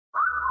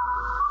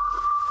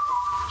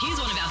Here's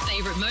one of our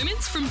favourite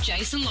moments from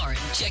Jason Lauren.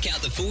 Check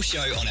out the full show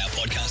on our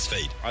podcast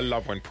feed. I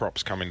love when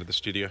props come into the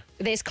studio.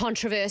 There's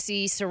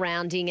controversy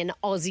surrounding an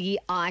Aussie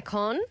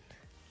icon,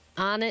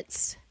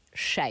 Arnott's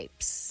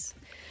Shapes.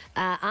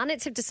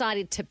 Arnott's have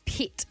decided to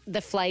pit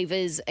the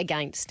flavours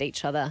against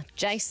each other.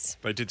 Jace?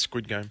 They did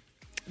Squid Game.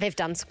 They've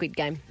done Squid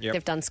Game. Yep.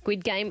 They've done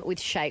Squid Game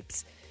with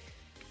Shapes.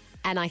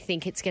 And I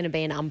think it's going to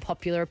be an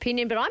unpopular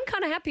opinion, but I'm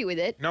kind of happy with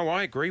it. No,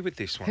 I agree with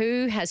this one.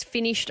 Who has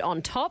finished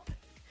on top?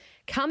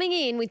 Coming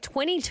in with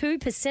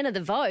 22% of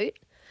the vote,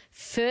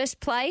 first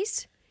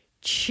place,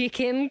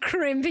 Chicken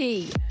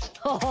Crimpy.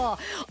 Oh,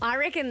 I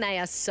reckon they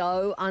are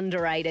so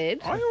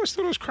underrated. I always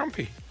thought it was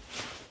Crumpy.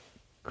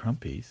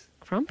 Crumpies?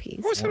 Crumpies.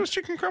 I always thought it was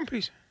Chicken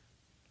Crumpies.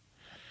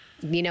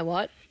 You know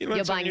what? You learn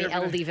You're buying the something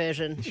new every LD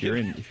version. If you're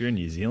in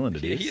New Zealand,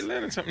 it Yeah, is. you're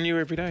learning something new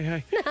every day,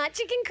 hey? Nah,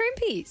 Chicken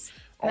Crimpies.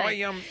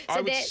 I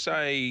would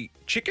say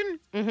chicken,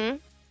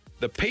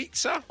 the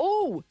pizza,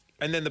 Oh,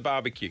 and then the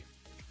barbecue.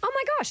 oh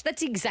my gosh,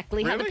 that's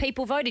exactly how the Really?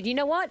 people voted. You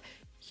know what?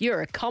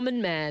 You're a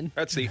common man.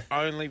 That's the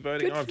only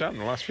voting I've done in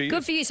the last few Good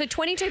years. for you. So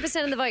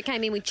 22% of the vote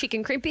came in with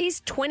Chicken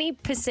Crimpies,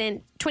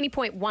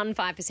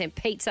 20.15%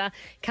 pizza.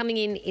 Coming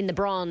in the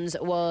bronze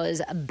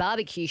was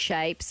Barbecue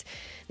Shapes.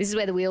 This is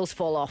where the wheels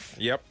fall off.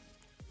 Yep.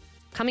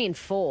 Coming in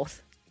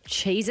fourth,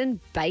 Cheese and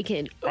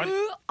Bacon.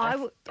 I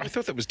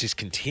thought that was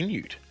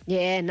discontinued.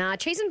 Yeah, nah,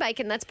 Cheese and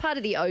Bacon, that's part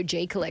of the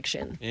OG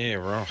collection. Yeah,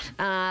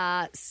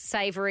 right.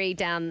 Savoury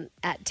down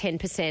at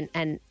 10%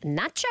 and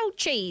nacho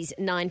cheese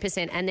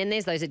 9%. And then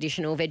there's those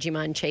additional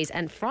Vegemite cheese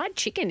and fried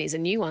chicken is a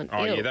new one.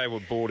 Oh, Ew. yeah, they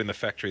were bored in the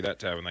factory that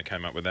day when they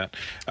came up with that.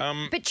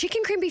 But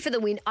Chicken Crimpy for the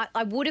win.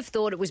 I would have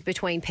thought it was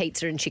between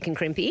pizza and Chicken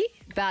Crimpy,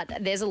 but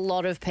there's a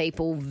lot of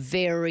people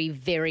very,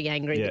 very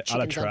angry Yeah, that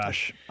utter chicken's on top.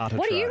 trash. Utter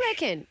What do you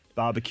trash. reckon?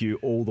 Barbecue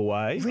all the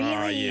way. Really?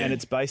 Oh, yeah. And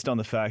it's based on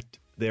the fact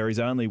there is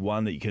only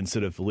one that you can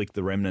sort of lick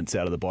the remnants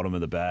out of the bottom of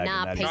the bag.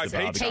 Nah, and that is pizza.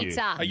 the barbecue.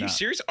 Pizza. Are you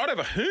serious? I'd have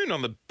a hoon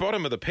on the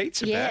bottom of the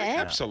pizza bag. Yeah.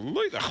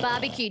 Absolutely.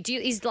 Barbecue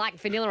is like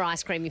vanilla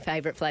ice cream your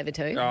favourite flavour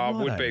too? Oh,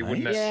 would Righto, be,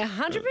 wouldn't it? Yeah,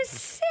 100% it would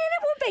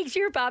be. If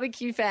you're a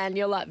barbecue fan,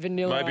 you're like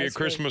vanilla Maybe ice at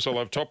Christmas I'll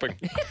have topping.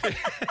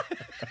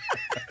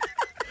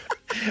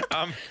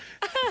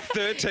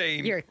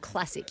 13. You're a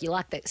classic. You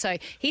like that. So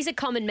he's a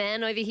common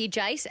man over here,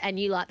 Jace, and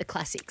you like the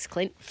classics,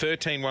 Clint.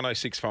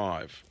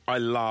 131065. I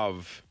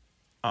love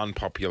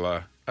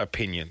unpopular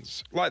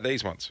opinions like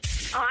these ones.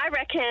 I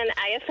reckon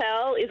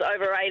AFL is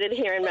overrated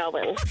here in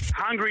Melbourne.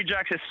 Hungry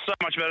Jack's is so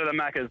much better than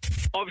Macca's.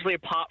 Obviously,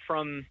 apart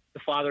from the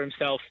father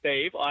himself,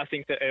 Steve, I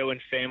think the Irwin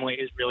family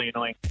is really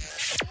annoying.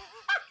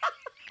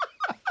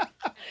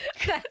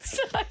 That's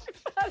so funny.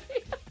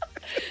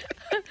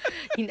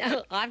 You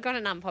know, I've got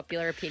an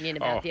unpopular opinion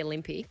about the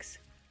Olympics.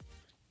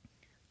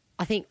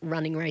 I think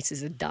running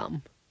races are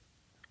dumb.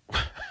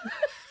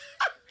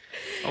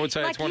 I would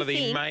say Like it's one you of the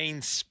think-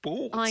 main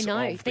sports. I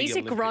know. of the These are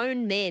Olympics.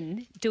 grown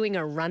men doing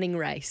a running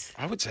race.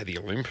 I would say the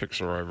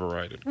Olympics are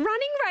overrated.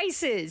 Running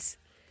races.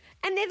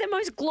 And they're the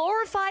most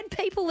glorified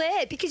people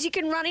there because you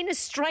can run in a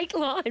straight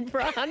line for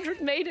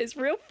 100 metres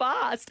real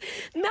fast.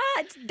 Nah,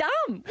 it's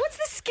dumb. What's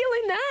the skill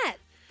in that?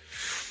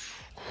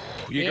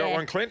 You got Yeah.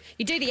 one, Clint?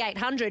 You do the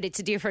 800, it's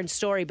a different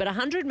story. But a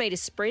 100-metre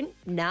sprint,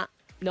 nah,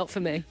 not for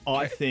me.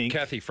 I think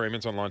Kathy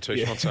Freeman's online too.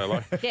 She wants to say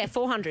hello. Yeah,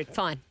 400,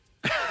 fine.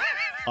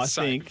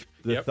 the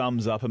Yep.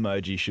 thumbs up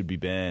emoji should be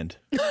banned.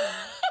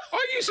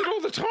 I use it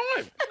all the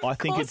time. I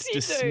think course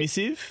it's you do.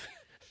 dismissive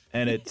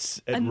and it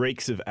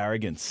reeks of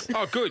arrogance.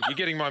 Oh, good. You're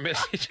getting my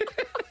message.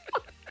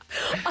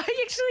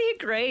 I actually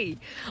agree.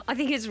 I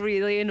think it's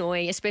really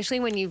annoying, especially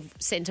when you've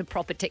sent a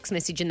proper text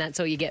message and that's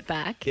all you get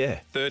back.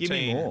 Yeah, give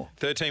me more.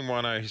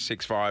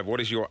 131065.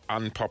 What is your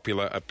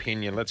unpopular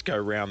opinion? Let's go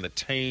round the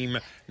team.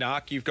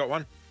 Nark, you've got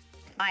one?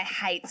 I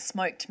hate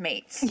smoked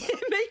meats. Me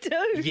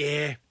too.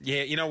 Yeah.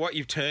 You know what?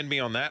 You've turned me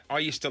on that. I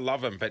used to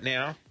love them, but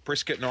now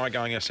Brisket and I are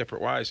going our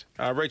separate ways.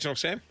 Regional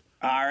Sam?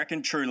 I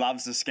reckon True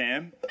Love's a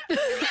scam.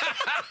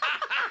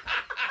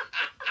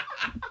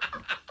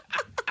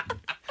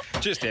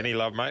 Just any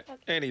love, mate.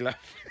 Any love.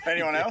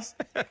 Anyone else?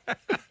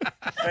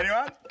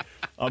 Anyone?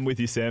 I'm with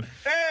you, Sam.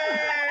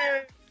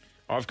 Hey!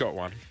 I've got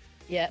one.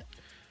 Yeah.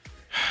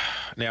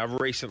 Now, I've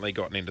recently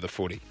gotten into the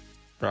footy,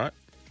 right?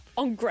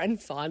 On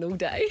grand final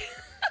day.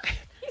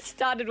 You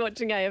started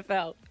watching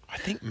AFL. I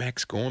think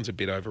Max Gawn's a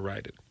bit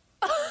overrated.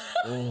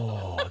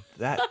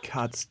 That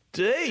cuts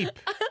deep.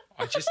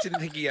 I just didn't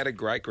think he had a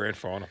great grand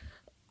final.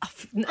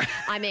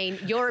 I mean,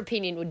 your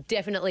opinion would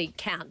definitely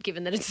count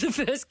given that it's the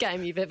first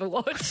game you've ever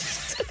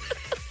watched. Do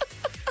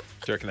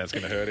you reckon that's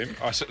going to hurt him?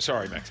 Oh,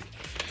 sorry, Maxie.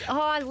 Oh,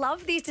 I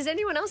love this. Does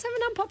anyone else have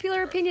an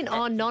unpopular opinion?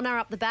 Oh, Nonna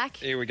up the back.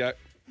 Here we go.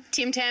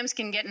 Tim Tams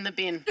can get in the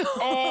bin.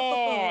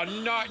 Oh,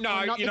 no.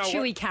 Not you the know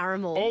chewy what?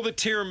 caramel. All the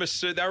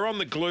tiramisu, they were on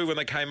the glue when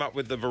they came up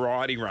with the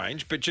variety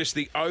range, but just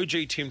the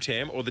OG Tim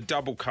Tam or the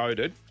double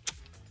coated.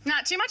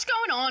 Nah, too much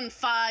going on.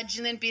 Fudge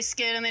and then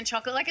biscuit and then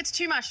chocolate. Like, it's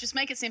too much. Just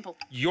make it simple.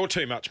 You're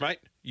too much, mate.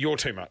 You're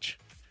too much.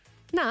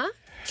 Nah,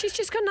 she's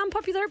just got an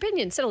unpopular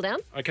opinion. Settle down.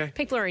 Okay.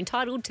 People are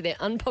entitled to their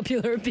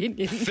unpopular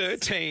opinions.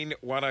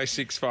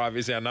 131065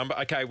 is our number.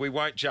 Okay, we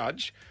won't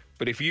judge,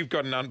 But if you've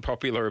got an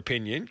unpopular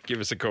opinion, give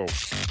us a call.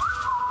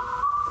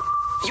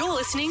 You're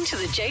listening to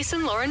the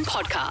Jason Lauren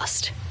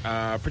podcast.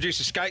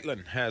 Producer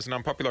Scaitlin has an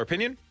unpopular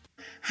opinion.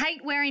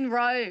 Hate wearing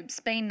robes,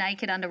 being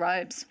naked under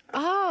robes.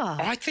 Oh,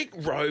 I think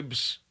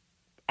robes,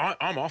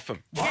 I'm off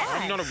them.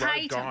 I'm not a robe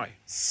Hate 'em. guy.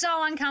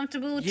 So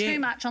uncomfortable, Yeah. too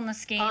much on the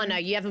skin. oh no,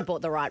 you haven't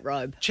bought the right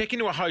robe. Check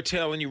into a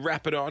hotel and you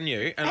wrap it on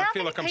you, and I How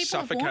feel like I'm many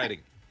people have worn suffocating.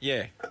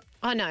 Yeah.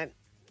 Oh no.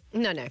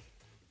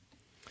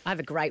 I have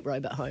a great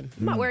robe at home.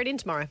 Might wear it in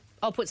tomorrow.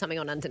 I'll put something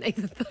on underneath.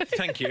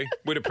 Thank you.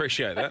 We'd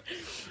appreciate that.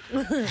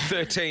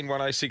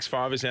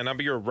 131065 is our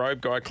number. You're a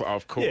robe guy, of Yeah,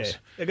 course.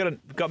 I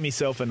got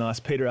myself a nice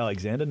Peter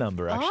Alexander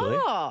number, actually.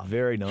 Oh.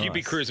 Very nice. You'd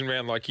be cruising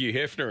around like Hugh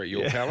Hefner at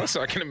your palace.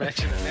 I can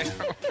imagine it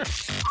now.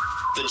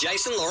 The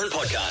Jason Lauren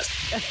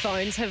Podcast. The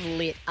phones have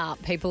lit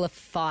up. People are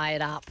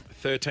fired up.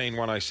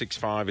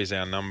 131065 is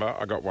our number.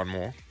 I got one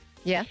more.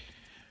 Yeah.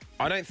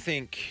 I don't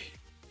think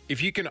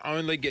if you can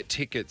only get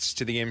tickets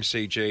to the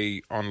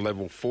MCG on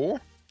level 4,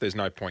 there's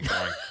no point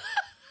going.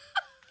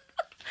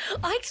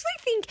 I actually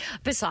think,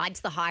 besides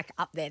the hike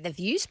up there, the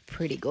view's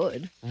pretty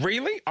good.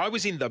 Really? I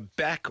was in the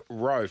back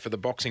row for the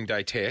Boxing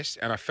Day test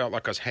and I felt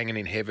like I was hanging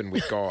in heaven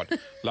with God.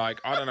 Like,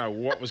 I don't know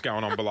what was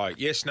going on below.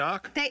 Yes,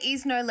 Narc? There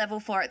is no level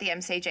 4 at the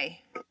MCG.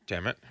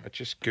 Damn it. I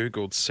just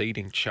Googled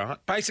seating chart.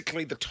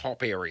 Basically, the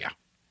top area.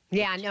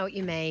 Yeah, I know what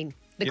you mean.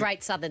 The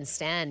Great Southern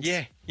Stand.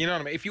 Yeah, you know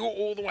what I mean? If you're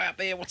all the way up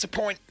there, what's the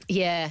point?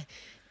 Yeah.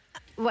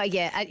 Well,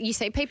 yeah, you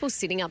see people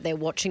sitting up there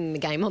watching the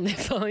game on their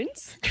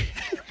phones.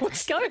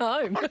 Let's go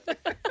home.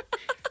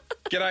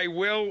 G'day,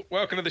 Will.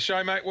 Welcome to the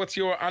show, mate. What's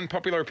your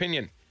unpopular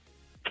opinion?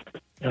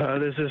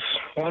 There's this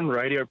one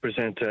radio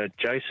presenter,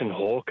 Jason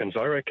Hawkins.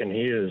 I reckon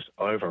he is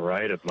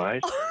overrated,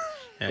 mate.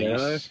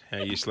 How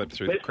you slept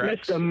through the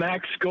cracks? Mr.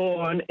 Max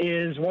Gawn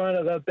is one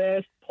of the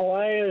best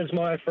players,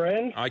 my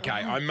friend. Okay,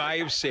 I may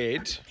have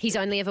said... He's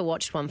only ever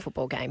watched one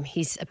football game.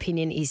 His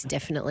opinion is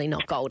definitely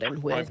not golden,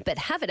 Will. But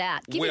have it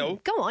out. Go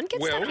on,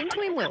 get stuck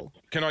into him, Will.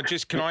 Can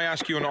I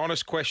ask you an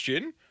honest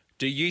question?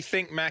 Do you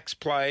think Max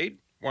played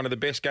one of the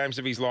best games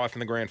of his life in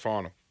the grand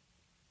final?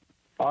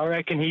 I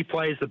reckon he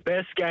plays the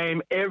best game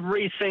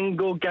every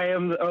single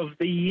game of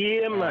the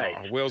year,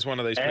 mate. Will's one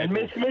of these people. And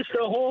Mr.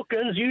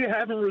 Hawkins, you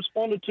haven't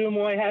responded to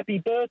my happy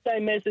birthday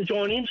message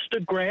on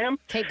Instagram.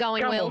 Keep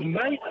going, Come Will. on,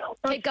 mate.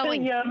 Keep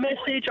going. I sent you a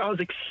message. I was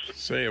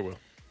See you, Will.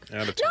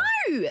 Out of time.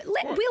 No!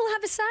 Let Will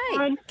have a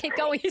say. Keep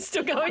going. He's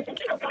still going.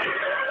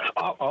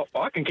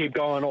 I can keep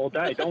going all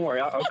day. Don't worry.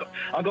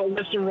 I've got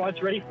left and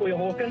rights ready for you,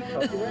 Hawkins.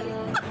 Are you ready?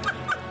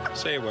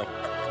 See you, Will.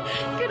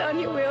 Good on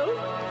you, Will.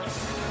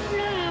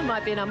 Yeah,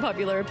 might be an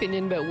unpopular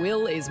opinion, but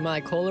Will is my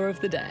caller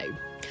of the day.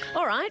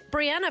 All right,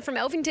 Brianna from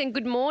Elvington,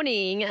 good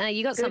morning.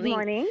 You got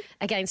something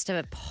against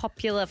a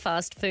popular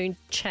fast food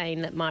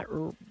chain that might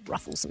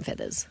ruffle some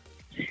feathers.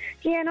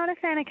 Yeah, not a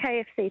fan of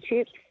KFC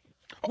chips.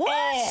 What?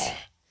 Oh!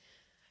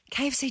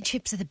 KFC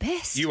chips are the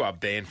best. You are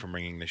banned from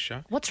ringing this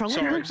show. What's wrong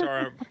with them?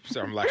 Sorry,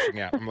 I'm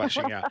lashing out.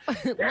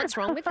 What's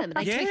wrong with them?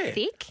 Are they too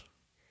thick?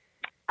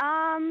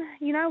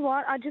 You know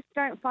what? I just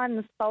don't find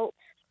the salt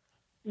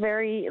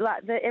very,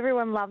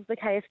 everyone loves the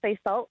KFC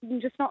salt.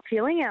 I'm just not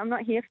feeling it. I'm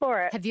not here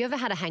for it. Have you ever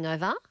had a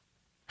hangover?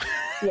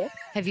 Yes.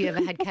 Have you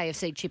ever had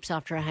KFC chips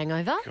after a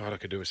hangover? God, I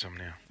could do with some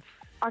now.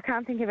 I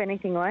can't think of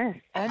anything worse.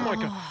 Oh, my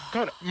God.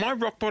 God, my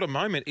rock bottom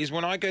moment is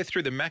when I go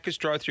through the Macca's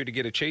drive-through to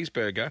get a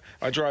cheeseburger,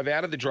 I drive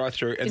out of the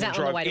drive-through and then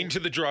drive into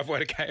the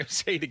driveway to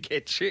KFC to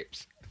get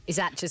chips. Is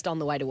that just on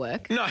the way to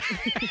work? No.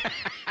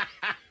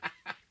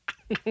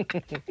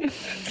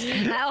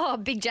 Oh,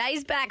 Big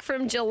J's back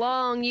from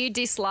Geelong. You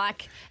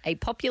dislike a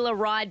popular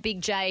ride,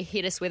 Big J.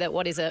 Hit us with it.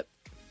 What is it?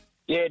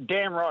 Yeah,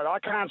 damn right. I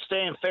can't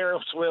stand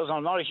Ferris wheels.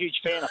 I'm not a huge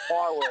fan of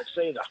fireworks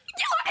either.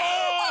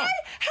 I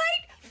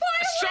hate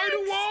fireworks. So do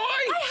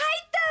I. I hate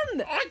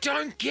them. I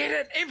don't get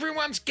it.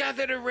 Everyone's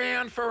gathered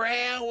around for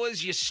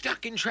hours. You're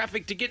stuck in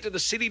traffic to get to the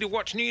city to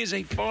watch New Year's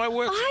Eve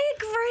fireworks. I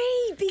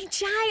agree, Big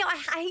J.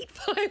 I hate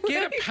fireworks.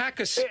 Get a pack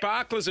of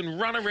sparklers and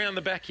run around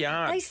the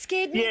backyard. They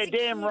scared me. Yeah,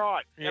 damn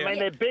right. Yeah. I mean,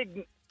 they're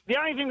big. The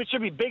only thing that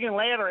should be big and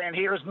loud around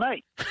here is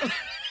me.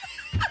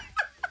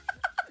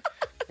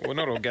 We're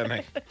not all going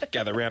to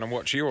gather around and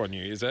watch you on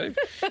New Year's Eve.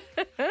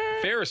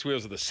 Ferris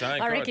wheels are the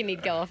same. I reckon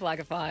he'd go off like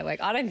a firework.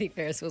 I don't think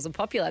Ferris wheels are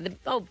popular.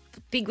 The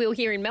big wheel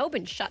here in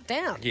Melbourne shut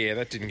down. Yeah,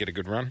 that didn't get a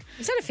good run.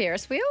 Is that a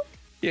Ferris wheel?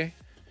 Yeah.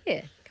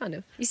 Yeah, kind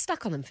of. You're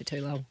stuck on them for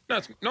too long. No,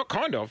 it's not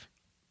kind of.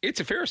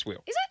 It's a Ferris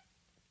wheel. Is it?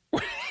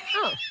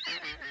 Oh.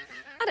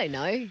 I don't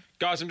know.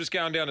 Guys, I'm just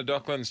going down to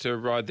Docklands to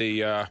ride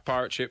the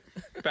pirate ship.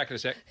 Back in a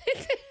sec.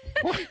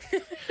 What?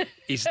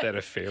 Is that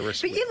a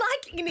Ferris wheel? But you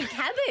like in a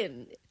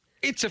cabin.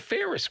 It's a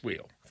Ferris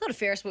wheel. It's not a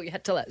Ferris wheel. You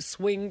had to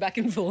swing back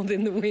and forth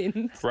in the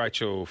wind.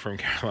 Rachel from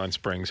Caroline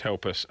Springs,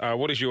 help us.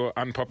 What is your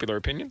unpopular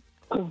opinion?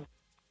 Hi.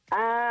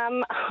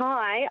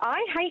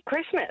 I hate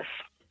Christmas.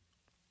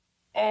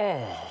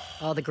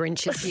 Oh, the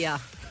Grinch is here.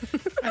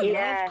 I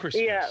love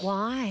Christmas. Yeah.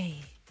 Why?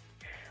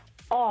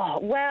 Oh,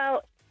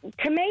 well,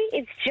 to me,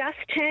 it's just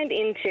turned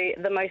into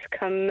the most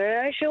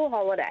commercial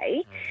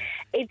holiday.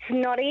 It's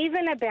not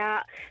even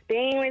about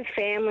being with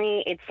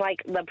family. It's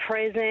like the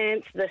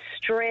presents, the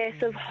stress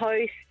of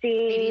hosting.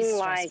 It is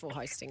stressful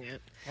hosting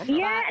it.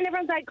 Yeah, and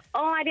everyone's like,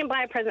 oh, I didn't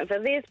buy a present for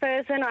this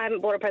person. I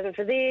haven't bought a present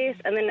for this.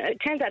 And then it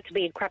turns out to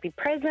be a crappy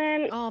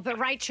present. Oh, but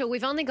Rachel,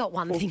 we've only got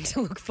one thing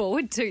to look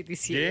forward to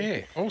this year.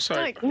 Yeah, also...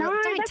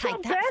 Don't that's take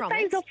what that from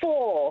birthdays us. are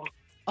for.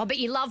 Oh, but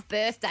you love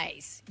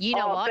birthdays. You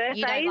know what? Birthdays?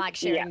 You don't like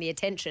sharing Yeah. the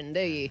attention, do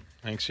you?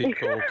 Thanks for your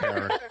call,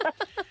 Karen.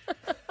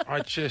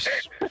 I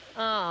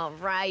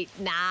right.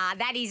 Nah,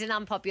 that is an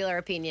unpopular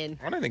opinion.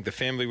 don't think the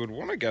family would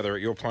want to gather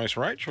at your place,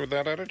 Rach, with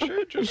that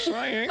attitude. Just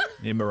saying.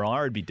 Yeah,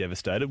 Mariah would be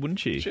devastated, wouldn't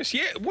she?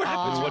 What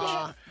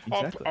happens?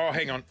 Exactly. Oh,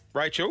 hang on.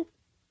 Rachel?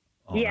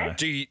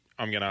 Yes? No.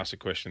 I'm going to ask a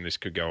question. This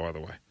could go either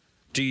way.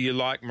 Do you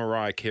like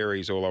Mariah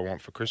Carey's All I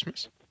Want for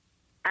Christmas?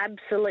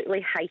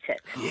 Absolutely hate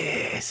it.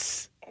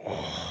 Yes.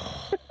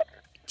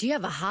 Do you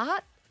have a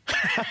heart?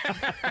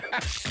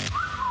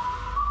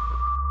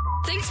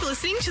 Thanks for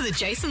listening to the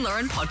Jason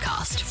Lauren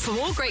podcast. For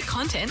more great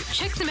content,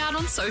 check them out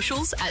on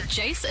socials at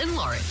Jason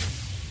Lauren.